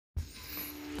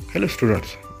Hello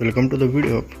students, welcome to the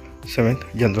video of 7th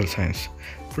General Science.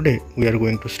 Today we are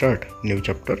going to start new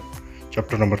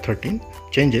chapter number 13,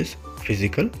 changes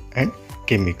physical and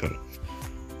chemical.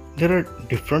 There are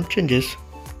different changes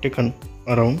taken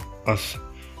around us.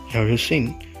 Have you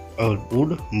seen a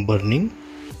wood burning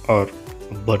or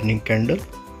a burning candle?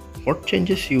 What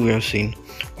changes you have seen?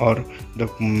 Or the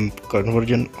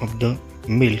conversion of the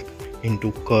milk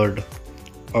into curd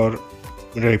or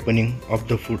ripening of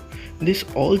the food. These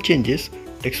all changes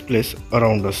takes place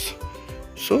around us.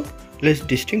 So let's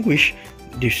distinguish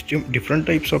different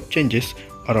types of changes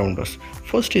around us.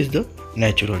 First is the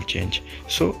natural change.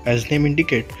 So as name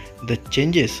indicate, the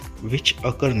changes which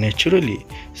occur naturally,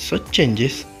 such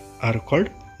changes are called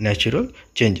natural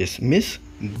changes. Means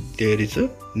there is a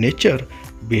nature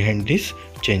behind these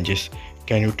changes.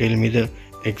 Can you tell me the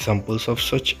examples of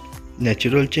such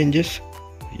natural changes?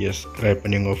 Yes,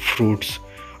 ripening of fruits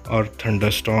or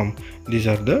thunderstorm. These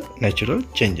are the natural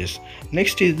changes.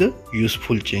 Next is the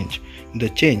useful change. The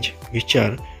change which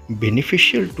are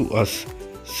beneficial to us.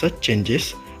 Such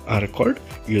changes are called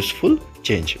useful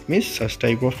change. Means such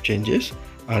type of changes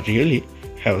are really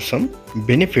have some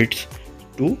benefits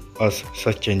to us.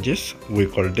 Such changes we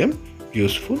call them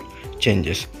useful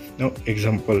changes. Now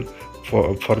example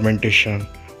for fermentation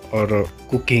or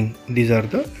cooking. These are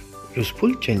the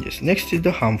useful changes. Next is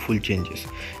the harmful changes.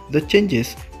 The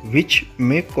changes which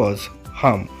may cause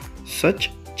harm.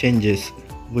 Such changes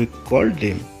we call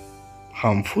them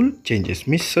harmful changes.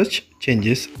 Means such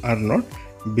changes are not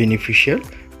beneficial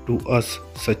to us.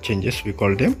 Such changes we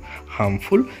call them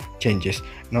harmful changes.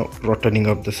 Now rotting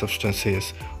of the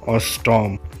substances or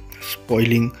storm,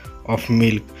 spoiling of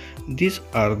milk. These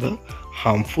are the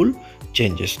harmful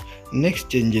changes. Next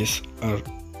changes are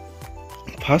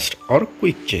fast or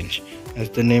quick change. As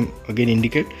the name again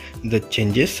indicate, the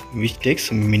changes which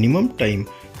takes minimum time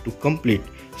to complete.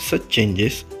 Such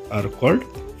changes are called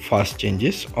fast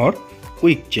changes or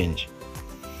quick change.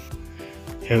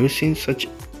 Have you seen such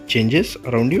changes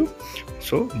around you?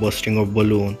 So bursting of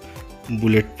balloon,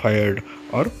 bullet fired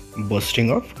or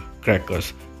bursting of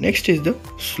crackers. Next is the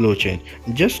slow change,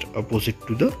 just opposite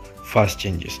to the fast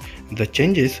changes. The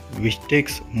changes which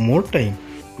takes more time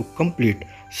to complete.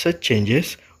 Such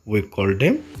changes we call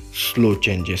them slow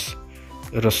changes.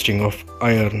 Rusting of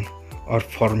iron or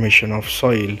formation of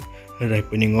soil,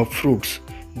 ripening of fruits.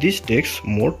 This takes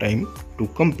more time to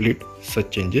complete.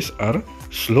 Such changes are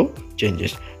slow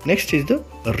changes. Next is the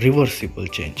reversible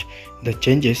change. The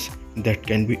changes that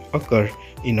can be occurred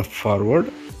in a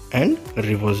forward and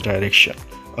reverse direction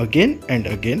again and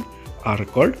again are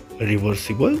called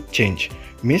reversible change.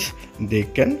 Means they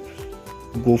can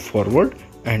go forward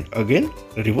and again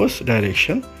reverse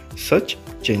direction. Such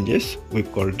changes we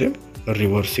call them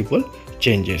reversible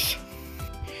changes.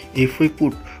 If we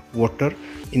put water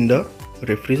in the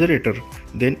refrigerator,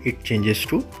 then it changes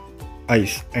to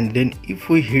ice, and then if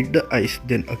we heat the ice,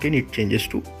 then again it changes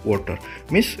to water.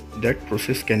 Means that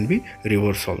process can be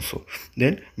reversed also.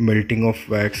 Then melting of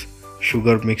wax,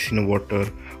 sugar mixed in water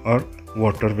or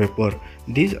water vapor.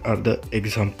 These are the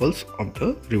examples of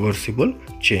the reversible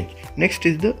change. Next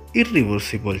is the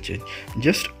irreversible change,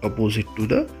 just opposite to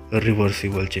the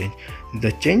reversible change.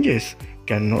 The changes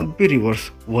cannot be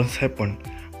reversed once happened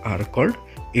are called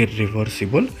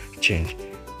irreversible change.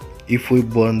 If we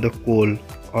burn the coal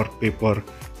or paper,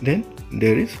 then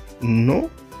there is no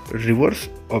reverse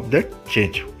of that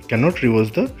change. We cannot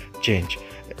reverse the change.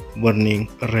 Burning,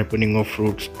 ripening of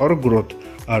fruits or growth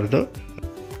are the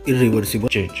irreversible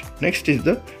change. Next is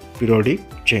the periodic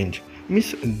change.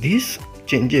 Means these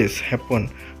changes happen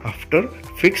after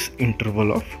fixed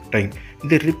interval of time.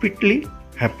 They repeatedly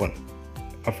happen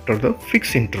after the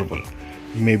fixed interval,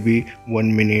 maybe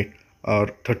 1 minute or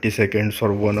 30 seconds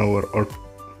or 1 hour or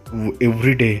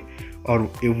every day or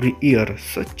every year.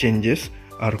 Such changes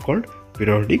are called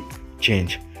periodic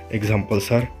change. Examples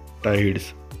are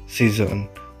tides, season,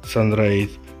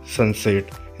 sunrise, sunset.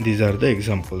 These are the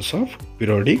examples of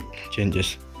periodic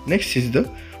changes. Next is the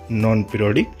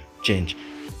non-periodic change.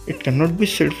 It cannot be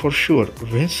said for sure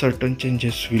when certain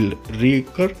changes will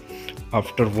reoccur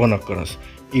after one occurrence.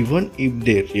 Even if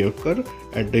they reoccur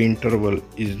at the interval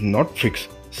is not fixed,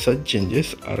 such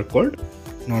changes are called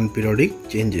non-periodic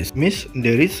changes. Means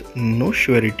there is no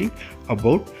surety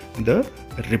about the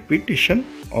repetition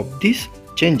of these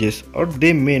changes, or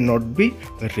they may not be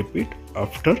repeat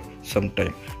after some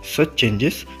time. Such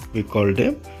changes we call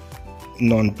them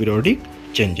non-periodic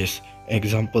changes.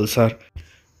 Examples are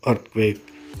earthquake,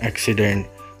 accident,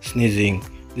 sneezing.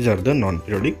 These are the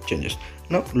non-periodic changes.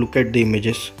 Now look at the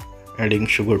images. Adding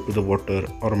sugar to the water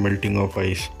or melting of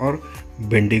ice or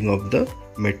bending of the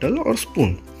metal or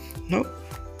spoon. Now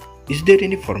Is there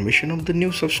any formation of the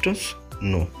new substance?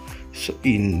 No. So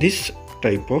in this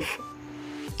type of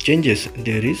changes,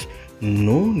 there is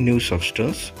no new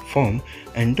substance formed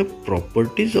and the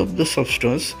properties of the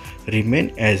substance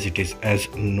remain as it is. As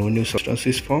no new substance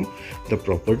is formed, the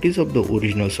properties of the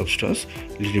original substance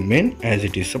remain as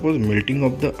it is. Suppose melting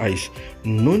of the ice,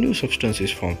 no new substance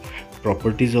is formed,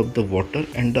 properties of the water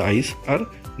and the ice are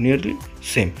nearly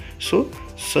same. So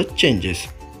such changes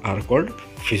are called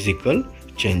physical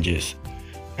changes.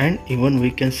 And even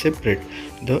we can separate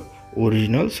the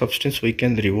original substance, we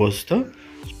can reverse the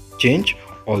change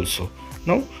also.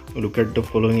 Now look at the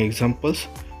following examples: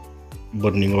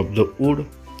 burning of the wood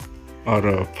or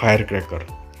a firecracker.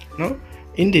 Now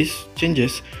in these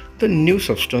changes, the new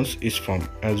substance is formed.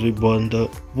 As we burn the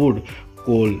wood,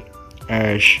 coal,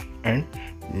 ash and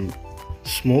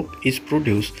smoke is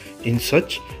produced in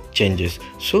such changes.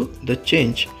 So the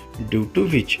change due to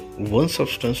which one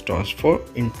substance transfer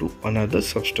into another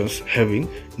substance having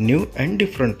new and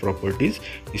different properties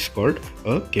is called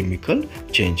a chemical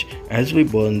change. As we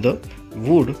burn the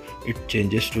wood, it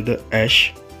changes to the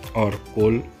ash or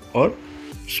coal or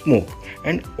smoke,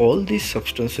 and all these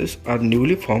substances are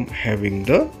newly formed having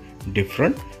the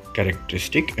different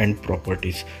characteristic and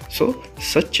properties. So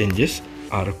such changes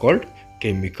are called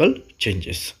chemical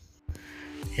changes.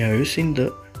 Have you seen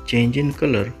the change in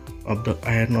color of the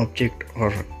iron object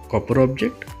or copper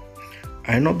object?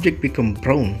 Iron object become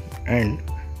brown and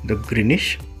the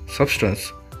greenish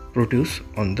substance produced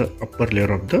on the upper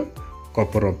layer of the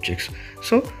copper objects.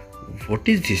 So what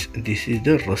is this? This is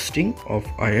the rusting of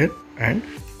iron and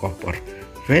copper.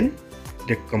 When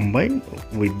they combine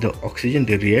with the oxygen,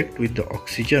 they react with the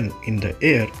oxygen in the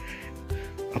air,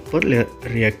 upper layer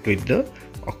react with the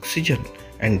oxygen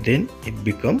and then it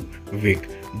become weak.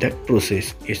 That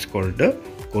process is called the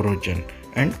corrosion,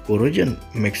 and corrosion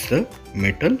makes the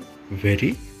metal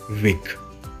very weak.